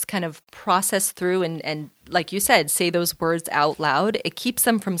him just kind of process through and like you said, say those words out loud, it keeps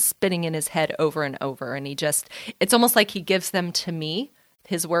them from spinning in his head over and over, and it's almost like he gives them to me,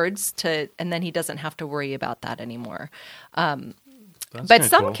 his words, and then he doesn't have to worry about that anymore. But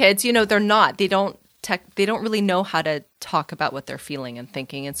some kids, they're not. They don't really know how to talk about what they're feeling and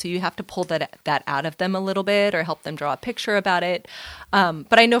thinking, and so you have to pull that out of them a little bit, or help them draw a picture about it.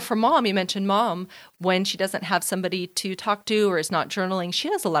 But I know for Mom, you mentioned Mom, when she doesn't have somebody to talk to or is not journaling, she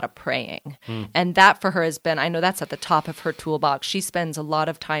does a lot of praying, and that for her has been. I know that's at the top of her toolbox. She spends a lot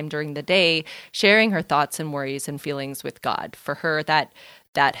of time during the day sharing her thoughts and worries and feelings with God. For her, that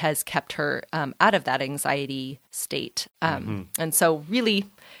has kept her out of that anxiety state. And so really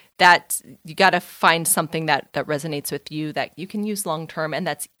that you got to find something that resonates with you, that you can use long-term, and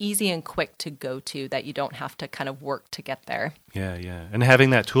that's easy and quick to go to, that you don't have to kind of work to get there. Yeah. And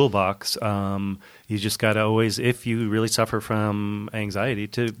having that toolbox, you just got to always, if you really suffer from anxiety,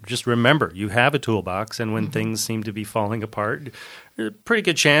 to just remember you have a toolbox, and when things seem to be falling apart, there's a pretty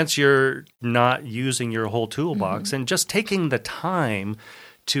good chance you're not using your whole toolbox, and just taking the time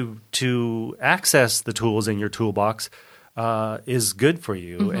to access the tools in your toolbox is good for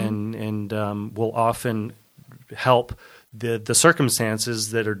you, and will often help the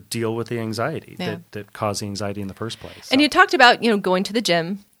circumstances that deal with the anxiety that cause the anxiety in the first place. And you talked about going to the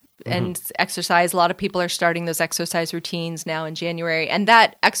gym and exercise. A lot of people are starting those exercise routines now in January, and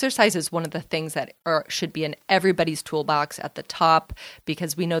that exercise is one of the things that should be in everybody's toolbox at the top,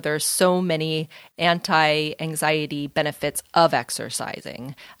 because we know there are so many anti-anxiety benefits of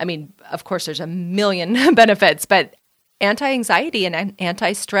exercising. I mean, of course, there's a million benefits, but anti-anxiety and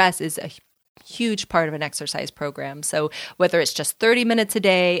anti-stress is huge part of an exercise program. So whether it's just 30 minutes a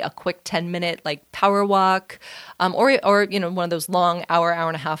day, a quick 10-minute like power walk, or one of those long hour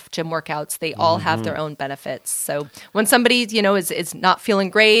and a half gym workouts, they all have their own benefits. So when somebody, is not feeling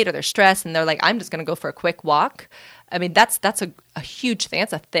great or they're stressed and they're like, I'm just going to go for a quick walk, I mean, that's a huge thing.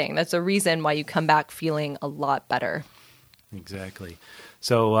 That's a thing. That's a reason why you come back feeling a lot better. Exactly.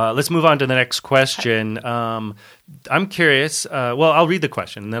 So let's move on to the next question. I'm curious. I'll read the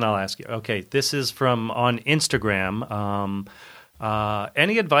question and then I'll ask you. Okay, this is on Instagram.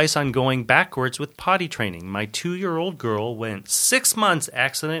 Any advice on going backwards with potty training? My 2-year-old girl went 6 months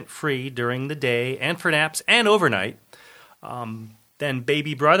accident-free during the day and for naps and overnight. Then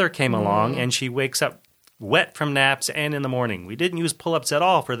baby brother came along and she wakes up wet from naps and in the morning. We didn't use pull-ups at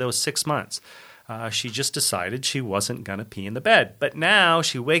all for those 6 months. She just decided she wasn't going to pee in the bed. But now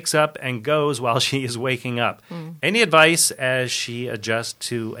she wakes up and goes while she is waking up. Any advice as she adjusts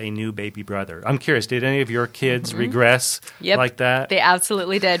to a new baby brother? I'm curious, did any of your kids regress like that? They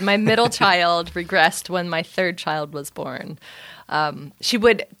absolutely did. My middle child regressed when my third child was born.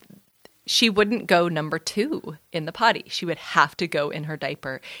 She wouldn't go number 2 in the potty. She would have to go in her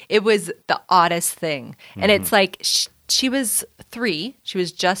diaper. It was the oddest thing. And it's like she was 3. She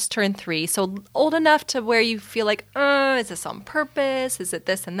was just turned 3. So old enough to where you feel like, is this on purpose? Is it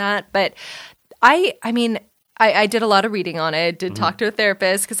this and that? But I did a lot of reading on it. I did talk to a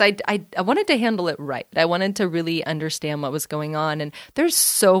therapist because I wanted to handle it right. I wanted to really understand what was going on. And there's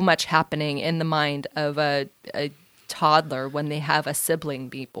so much happening in the mind of a toddler when they have a sibling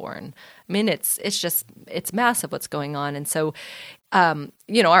be born. I mean, it's massive what's going on. And so, our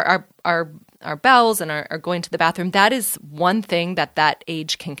bowels and our going to the bathroom, that is one thing that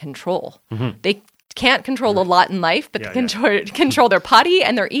age can control. They can't control a lot in life, but they control their potty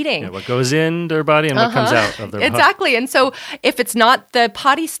and their eating. Yeah, what goes in their body and what comes out of their body. Exactly. And so if it's not the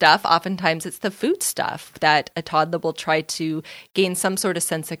potty stuff, oftentimes it's the food stuff that a toddler will try to gain some sort of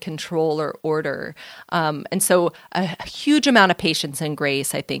sense of control or order. And so a huge amount of patience and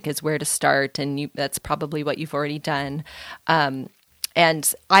grace, I think, is where to start. And that's probably what you've already done.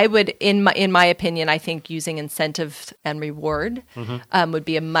 And I would, in my opinion, I think using incentive and reward would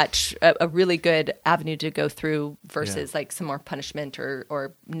be a really good avenue to go through versus like some more punishment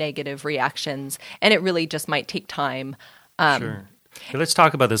or negative reactions. And it really just might take time. Sure. Let's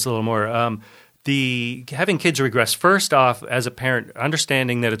talk about this a little more. Having kids regress, first off, as a parent,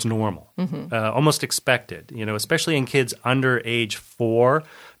 understanding that it's normal, almost expected, especially in kids under age 4.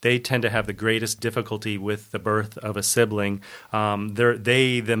 They tend to have the greatest difficulty with the birth of a sibling.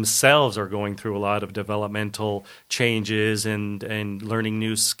 They themselves are going through a lot of developmental changes and learning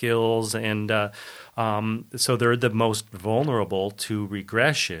new skills, and so they're the most vulnerable to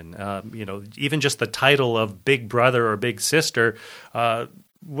regression. Even just the title of big brother or big sister.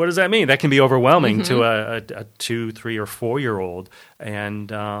 What does that mean? That can be overwhelming to a 2, 3, or 4-year-old,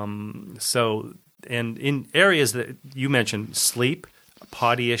 and and in areas that you mentioned, sleep,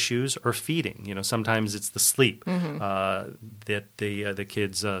 potty issues, or feeding. Sometimes it's the sleep that the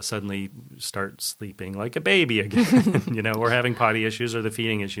kids suddenly start sleeping like a baby again. Or having potty issues or the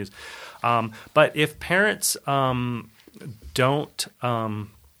feeding issues. But if parents don't, I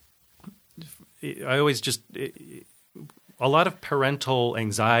always just. A lot of parental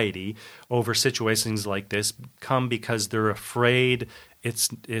anxiety over situations like this come because they're afraid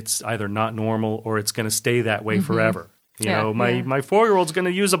it's either not normal or it's going to stay that way forever. My 4-year-old's going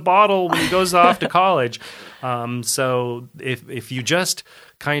to use a bottle when he goes off to college. So if you just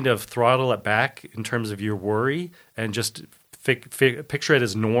kind of throttle it back in terms of your worry and just picture it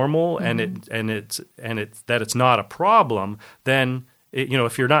as normal and it's not a problem, then.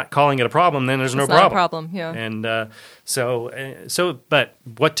 If you're not calling it a problem, then there's no problem. It's not a problem, yeah. And but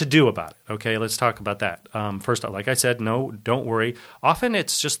what to do about it? Okay, let's talk about that. First, like I said, no, don't worry. Often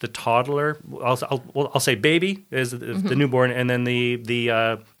it's just the toddler. I'll say baby is the newborn, and then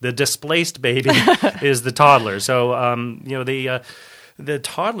the displaced baby is the toddler. So the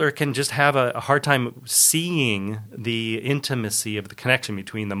toddler can just have a hard time seeing the intimacy of the connection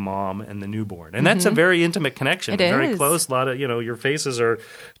between the mom and the newborn. And that's a very intimate connection. It is. Very close. A lot of, your faces are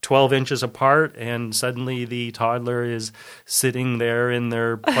 12 inches apart, and suddenly the toddler is sitting there in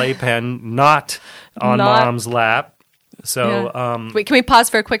their playpen, not on mom's lap. So, Wait, can we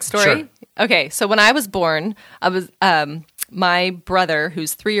pause for a quick story? Sure. Okay, so when I was born, I was my brother,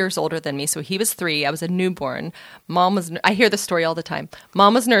 who's 3 years older than me, so he was 3, I was a newborn. I hear this story all the time.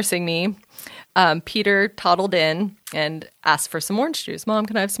 Mom was nursing me. Peter toddled in and asked for some orange juice. Mom,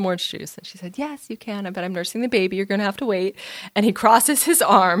 can I have some orange juice? And she said, yes, you can, but I'm nursing the baby. You're going to have to wait. And he crosses his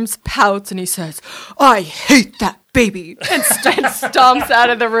arms, pouts, and he says, I hate that baby, and stomps out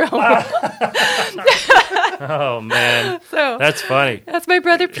of the room. Oh, man. So that's funny. That's my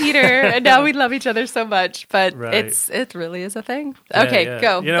brother Peter, and now we love each other so much, but Right. it really is a thing. Yeah, Okay, yeah.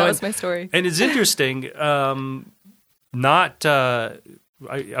 go. You know, that was my story. And it's interesting,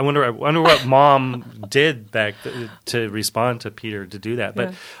 I wonder what Mom did back to respond to Peter to do that.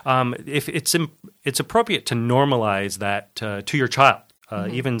 But if it's appropriate to normalize that to your child,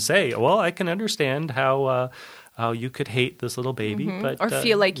 even say, well, I can understand how you could hate this little baby, but Or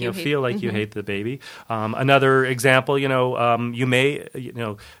feel like you you hate the baby. Another example, you may,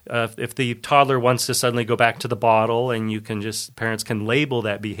 if the toddler wants to suddenly go back to the bottle, and parents can label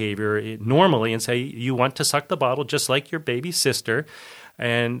that behavior normally and say, you want to suck the bottle just like your baby sister.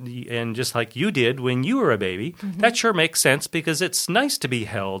 And just like you did when you were a baby, that sure makes sense because it's nice to be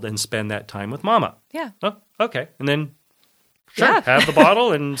held and spend that time with mama. Yeah. Oh, okay. And then have the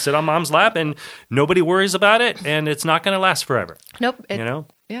bottle and sit on mom's lap, and nobody worries about it, and it's not going to last forever. Nope.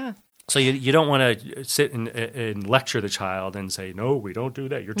 Yeah. So you don't want to sit and lecture the child and say, no, we don't do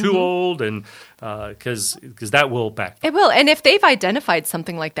that. You're too old, and because that will backfire. It will. And if they've identified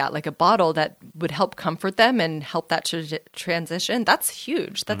something like that, like a bottle that would help comfort them and help that transition, that's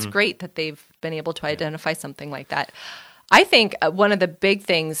huge. That's great that they've been able to identify something like that. I think one of the big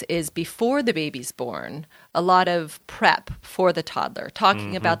things is before the baby's born, a lot of prep for the toddler,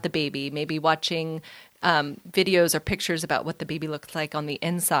 talking about the baby, maybe watching videos or pictures about what the baby looks like on the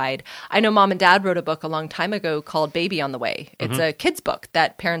inside. I know Mom and Dad wrote a book a long time ago called Baby on the Way. It's a kid's book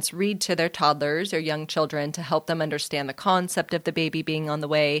that parents read to their toddlers or young children to help them understand the concept of the baby being on the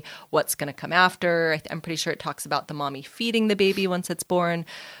way, what's going to come after. I'm pretty sure it talks about the mommy feeding the baby once it's born.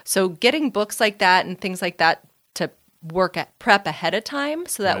 So getting books like that and things like that to prep ahead of time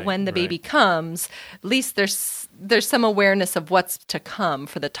so that when the baby comes, at least there's some awareness of what's to come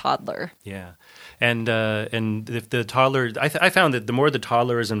for the toddler. Yeah. And if the toddler, I found that the more the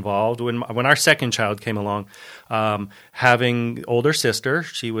toddler is involved, when our second child came along, having older sister,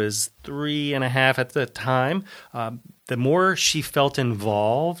 she was 3.5 at the time, the more she felt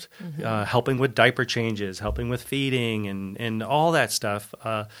involved, helping with diaper changes, helping with feeding and all that stuff,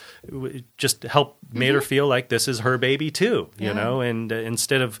 just made her feel like this is her baby too, you know, and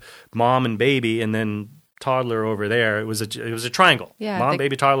instead of mom and baby and then toddler over there, it was a triangle. Yeah, mom,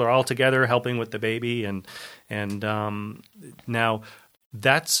 baby, toddler all together helping with the baby, and now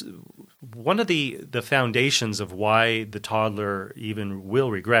that's one of the foundations of why the toddler even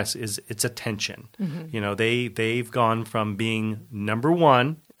will regress is its attention. You know, they've gone from being number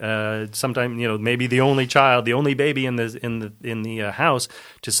one, sometimes maybe the only child, the only baby in the house,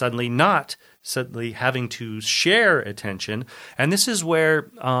 to suddenly having to share attention. And this is where,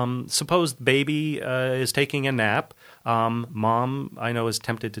 suppose baby is taking a nap. Mom, I know, is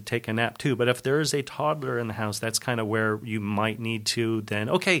tempted to take a nap too. But if there is a toddler in the house, that's kind of where you might need to then,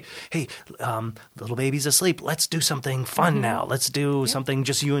 okay, hey, little baby's asleep. Let's do something fun now. Let's do something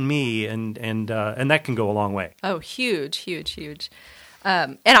just you and me. And that can go a long way. Oh, huge, huge, huge.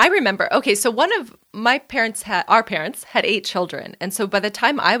 And I remember, so one of our parents had 8 children. And so by the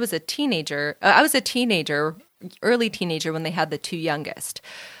time I was a teenager, early teenager when they had the 2 youngest.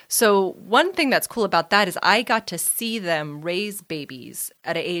 So one thing that's cool about that is I got to see them raise babies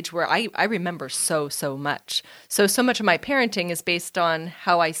at an age where I remember so much. So much of my parenting is based on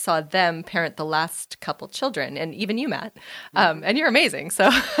how I saw them parent the last couple children, and even you, Matt. And you're amazing, so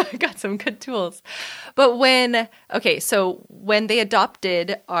I got some good tools. But when they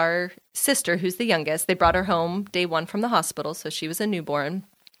adopted our sister, who's the youngest, they brought her home day 1 from the hospital, so she was a newborn.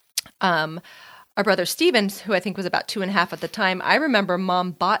 Our brother Steven, who I think was about 2.5 at the time, I remember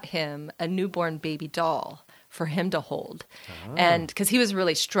Mom bought him a newborn baby doll for him to hold. And because he was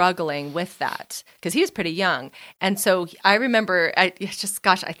really struggling with that, because he was pretty young. And so I remember, I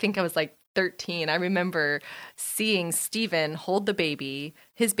think I was like 13. I remember seeing Steven hold the baby,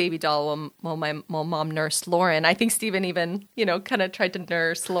 his baby doll, while Mom nursed Lauren. I think Steven even, kind of tried to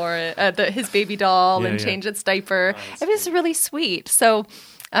nurse Lauren, his baby doll and change its diaper. It was really sweet. So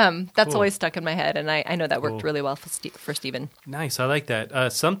that's Cool. always stuck in my head, and I know that worked really well for Stephen. Nice, I like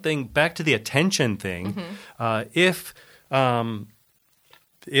that. Something back to the attention thing. If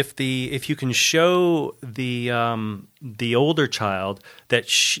you can show the older child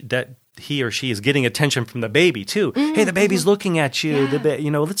that he or she is getting attention from the baby too. Hey, the baby's looking at you.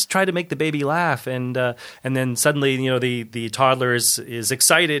 Yeah. Let's try to make the baby laugh, and then suddenly, the toddler is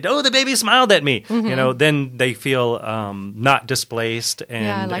excited. Oh, the baby smiled at me. Then they feel not displaced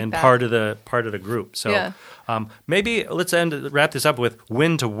and like that. part of the group. So maybe let's wrap this up with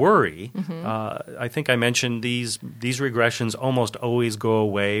when to worry. I think I mentioned these regressions almost always go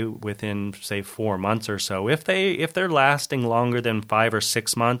away within, say, 4 months or so. If they're lasting longer than 5 or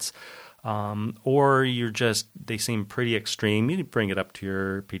 6 months. Or they seem pretty extreme. You bring it up to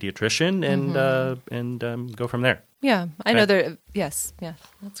your pediatrician and go from there. Yeah, I know there. Yes, yeah,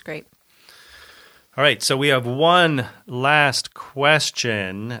 that's great. All right, so we have one last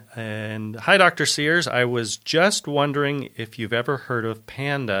question. And hi, Dr. Sears. I was just wondering if you've ever heard of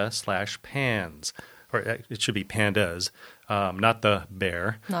panda/pans, or it should be pandas, not the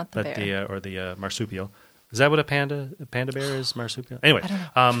bear, not the but bear, the marsupial. Is that what a panda bear is? Marsupial? Anyway,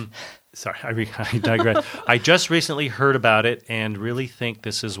 sorry, I digress. I just recently heard about it and really think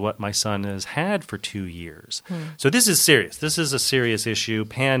this is what my son has had for 2 years. So this is serious. This is a serious issue.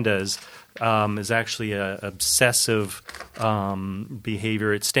 Pandas is actually a obsessive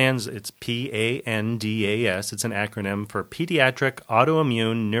behavior. It's PANDAS. It's an acronym for Pediatric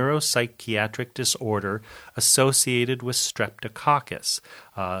Autoimmune Neuropsychiatric Disorder Associated with Streptococcus,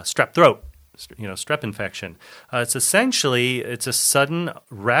 strep throat. Strep infection. It's a sudden,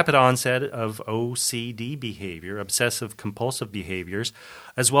 rapid onset of OCD behavior, obsessive compulsive behaviors,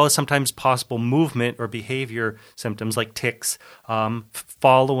 as well as sometimes possible movement or behavior symptoms like tics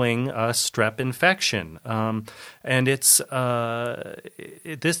following a strep infection. And it's the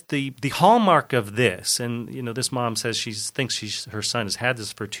hallmark of this. And this mom says thinks her son has had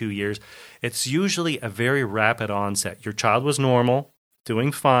this for 2 years. It's usually a very rapid onset. Your child was normal,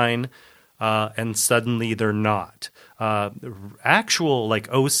 doing fine. And suddenly they're not. Actual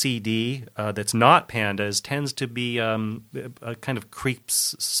OCD that's not pandas tends to be kind of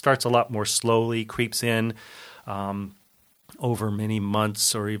starts a lot more slowly, creeps in over many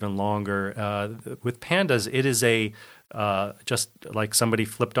months or even longer. With pandas, it is just like somebody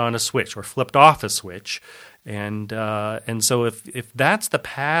flipped on a switch or flipped off a switch. And so if that's the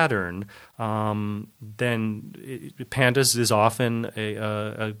pattern, then pandas is often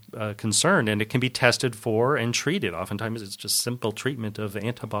a concern, and it can be tested for and treated. Oftentimes it's just simple treatment of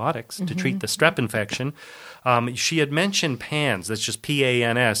antibiotics to treat the strep infection. She had mentioned PANS. That's just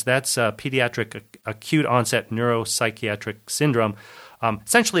PANS. That's Pediatric Acute Onset Neuropsychiatric Syndrome.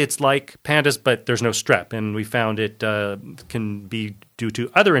 Essentially, it's like pandas, but there's no strep, and we found it can be due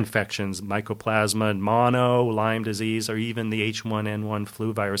to other infections, mycoplasma, mono, Lyme disease, or even the H1N1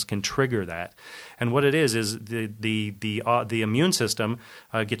 flu virus can trigger that. And what it is the immune system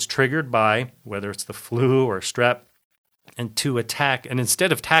gets triggered by whether it's the flu or strep, and to attack. And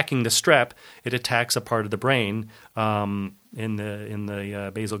instead of attacking the strep, it attacks a part of the brain in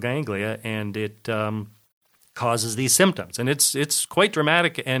the basal ganglia, and it causes these symptoms, and it's quite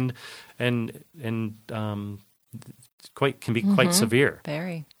dramatic and can be quite severe.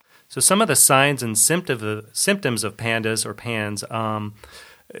 Very. So some of the signs and symptoms of pandas or PANS,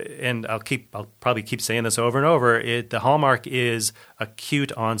 and I'll probably keep saying this over and over. The hallmark is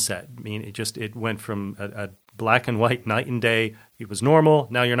acute onset. I mean, it went from a black and white, night and day. It was normal.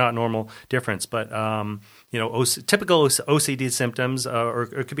 Now you're not normal. Difference, but typical OCD symptoms, or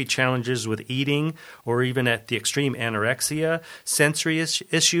it could be challenges with eating, or even at the extreme anorexia. Sensory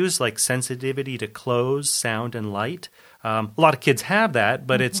issues like sensitivity to clothes, sound, and light. A lot of kids have that,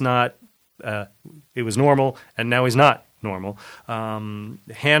 but it's not. It was normal, and now he's not normal.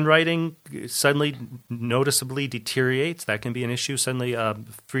 Handwriting suddenly noticeably deteriorates. That can be an issue. Suddenly,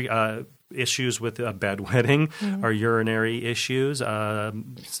 issues with bedwetting or urinary issues,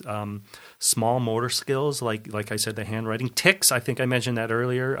 small motor skills, like I said, the handwriting. Tics, I think I mentioned that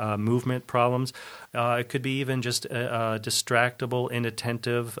earlier, movement problems. It could be even just distractible,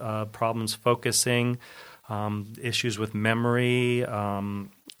 inattentive, problems focusing, issues with memory.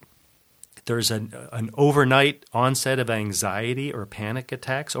 There's an overnight onset of anxiety or panic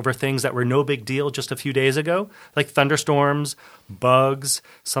attacks over things that were no big deal just a few days ago, like thunderstorms, bugs,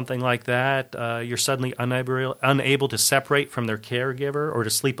 something like that. You're suddenly unable to separate from their caregiver or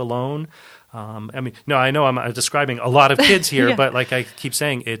to sleep alone. I know I'm describing a lot of kids here, but like I keep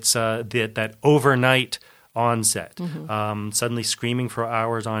saying, it's that overnight onset, suddenly screaming for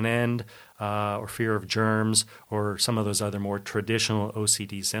hours on end, or fear of germs, or some of those other more traditional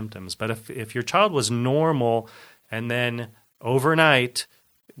OCD symptoms. But if your child was normal and then overnight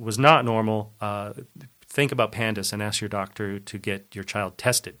was not normal, think about PANDAS and ask your doctor to get your child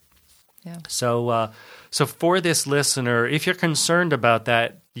tested. Yeah. So for this listener, if you're concerned about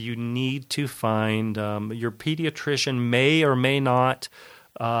that, you need to find your pediatrician may or may not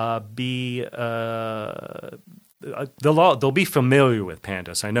be they'll be familiar with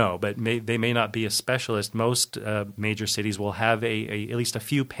pandas, I know, but they may not be a specialist. Most major cities will have at least a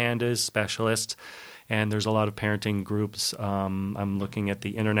few pandas specialists, and there's a lot of parenting groups. I'm looking at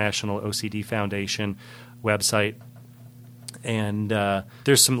the International OCD Foundation website, and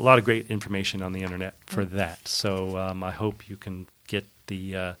there's a lot of great information on the internet for that. So I hope you can get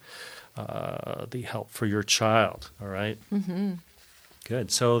the help for your child. All right. Mm-hmm.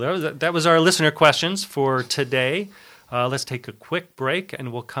 Good. So that was our listener questions for today. Let's take a quick break,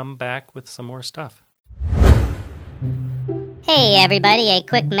 and we'll come back with some more stuff. Hey everybody, a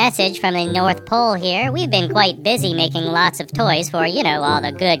quick message from the North Pole here. We've been quite busy making lots of toys for, all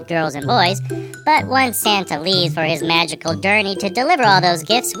the good girls and boys. But once Santa leaves for his magical journey to deliver all those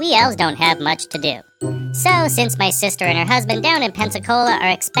gifts, we elves don't have much to do. So, since my sister and her husband down in Pensacola are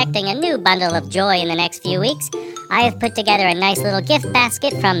expecting a new bundle of joy in the next few weeks, I have put together a nice little gift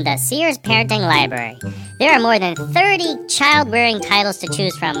basket from the Sears Parenting Library. There are more than 30 child-rearing titles to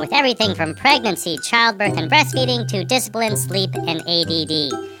choose from, with everything from pregnancy, childbirth, and breastfeeding to discipline, sleep, and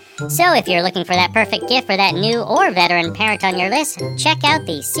ADD. So if you're looking for that perfect gift for that new or veteran parent on your list, check out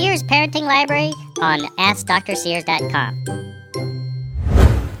the Sears Parenting Library on AskDrSears.com.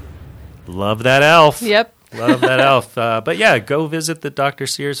 Love that elf. Yep. Love that elf. But yeah, go visit the Dr.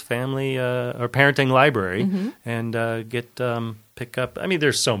 Sears Family or Parenting Library and pick up. I mean,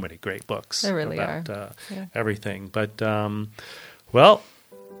 there's so many great books. There really about everything. But, well,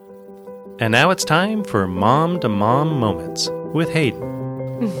 and now it's time for Mom to Mom Moments with Hayden.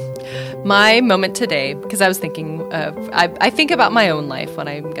 My moment today, because I was thinking of, I think about my own life when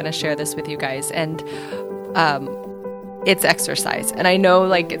I'm going to share this with you guys, and it's exercise. And I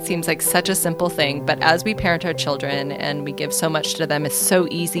know it seems like such a simple thing, but as we parent our children and we give so much to them, it's so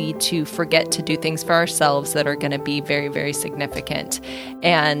easy to forget to do things for ourselves that are going to be very, very significant.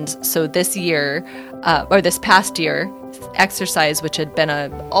 And so this year, or this past year, exercise, which had been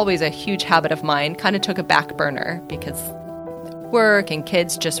always a huge habit of mine, kind of took a back burner because work and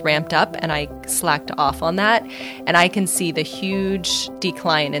kids just ramped up, and I slacked off on that. And I can see the huge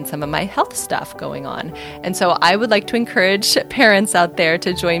decline in some of my health stuff going on. And so I would like to encourage parents out there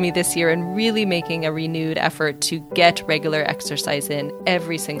to join me this year in really making a renewed effort to get regular exercise in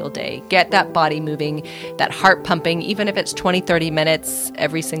every single day. Get that body moving, that heart pumping, even if it's 20, 30 minutes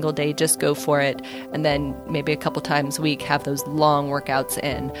every single day, just go for it. And then maybe a couple times a week, have those long workouts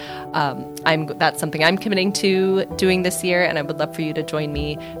in. That's something I'm committing to doing this year, and I would love for you to join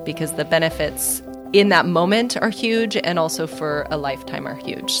me because the benefits in that moment are huge, and also for a lifetime are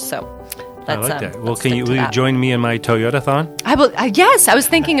huge. So I like that. Well, will you join me in my Toyotathon? I will. Yes, I was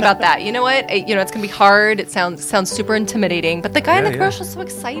thinking about that. You know what? It's going to be hard. It sounds super intimidating, but the guy in the commercial is so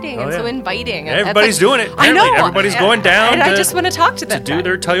exciting and so inviting. Everybody's doing it. I know. Everybody's going down. And I just want to talk to them to do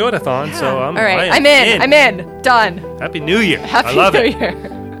their Toyotathon. Yeah. So all right. I'm in. Done. Happy New Year. Happy New Year.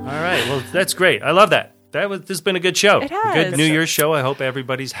 All right. Well, that's great. I love that. This has been a good show. It has. A good New Year's show. I hope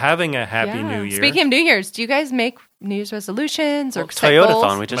everybody's having a happy New Year. Speaking of New Year's, do you guys make New Year's resolutions or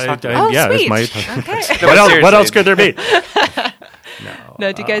Toyotathon? We just talked about. Yeah, sweet. Okay. What else could there be?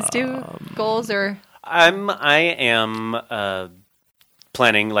 No. Do you guys do goals or? I am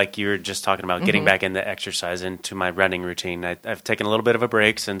planning, like you were just talking about, getting back into exercise, into my running routine. I've taken a little bit of a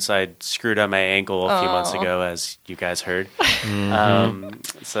break since I screwed up my ankle a few months ago, as you guys heard.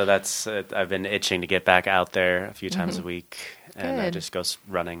 So that's I've been itching to get back out there a few times a week, and I just go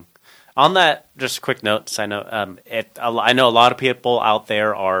running. On that, just a quick note, side note, I know a lot of people out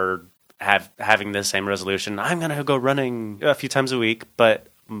there are having the same resolution. I'm going to go running a few times a week, but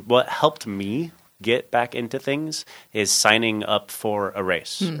what helped me get back into things is signing up for a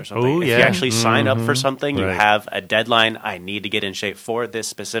race or something. If you actually sign up for something, you have a deadline. I need to get in shape for this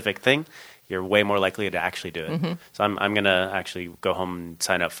specific thing. You're way more likely to actually do it. So I'm going to actually go home and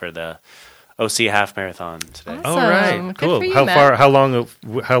sign up for the OC half marathon today. Awesome. Oh, right. Good Cool. for you, How Matt. far? How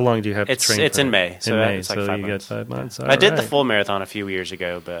long do you have to train? It's for? in May. So May. it's like so 5 you months. got 5 months. I did the full marathon a few years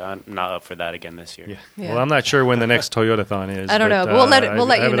ago, but I'm not up for that again this year. Well, I'm not sure when the next Toyotathon is. I don't know. but, We'll let you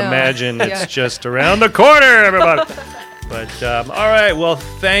know. I would imagine it's just around the corner, everybody. But, all right. Well,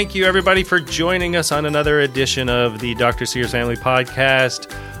 thank you, everybody, for joining us on another edition of the Dr. Sears Family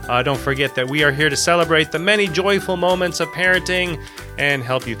Podcast. Don't forget that we are here to celebrate the many joyful moments of parenting and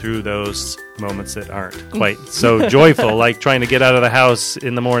help you through those moments that aren't quite so joyful, like trying to get out of the house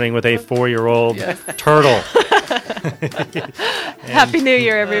in the morning with a 4-year-old turtle. Happy New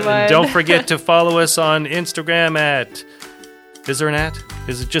Year, everyone. Don't forget to follow us on Instagram at Is there an at?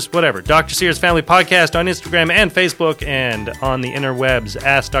 Is it just whatever? Dr. Sears Family Podcast on Instagram and Facebook, and on the interwebs,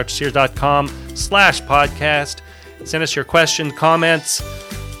 AskDrSears.com/podcast. Send us your questions, comments,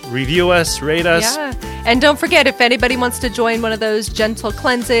 review us, rate us. Yeah. And don't forget, if anybody wants to join one of those gentle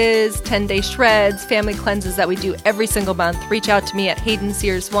cleanses, 10-day shreds, family cleanses that we do every single month, reach out to me at Hayden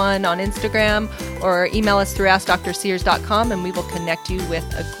Sears1 on Instagram or email us through AskDrSears.com and we will connect you with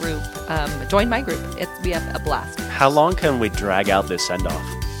a group. Join my group. We have a blast. How long can we drag out this send-off?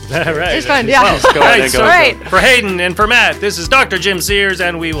 Right. It's fun, yeah. Let's go ahead and go. All right. For Hayden and for Matt, this is Dr. Jim Sears,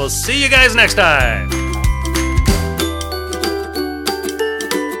 and we will see you guys next time.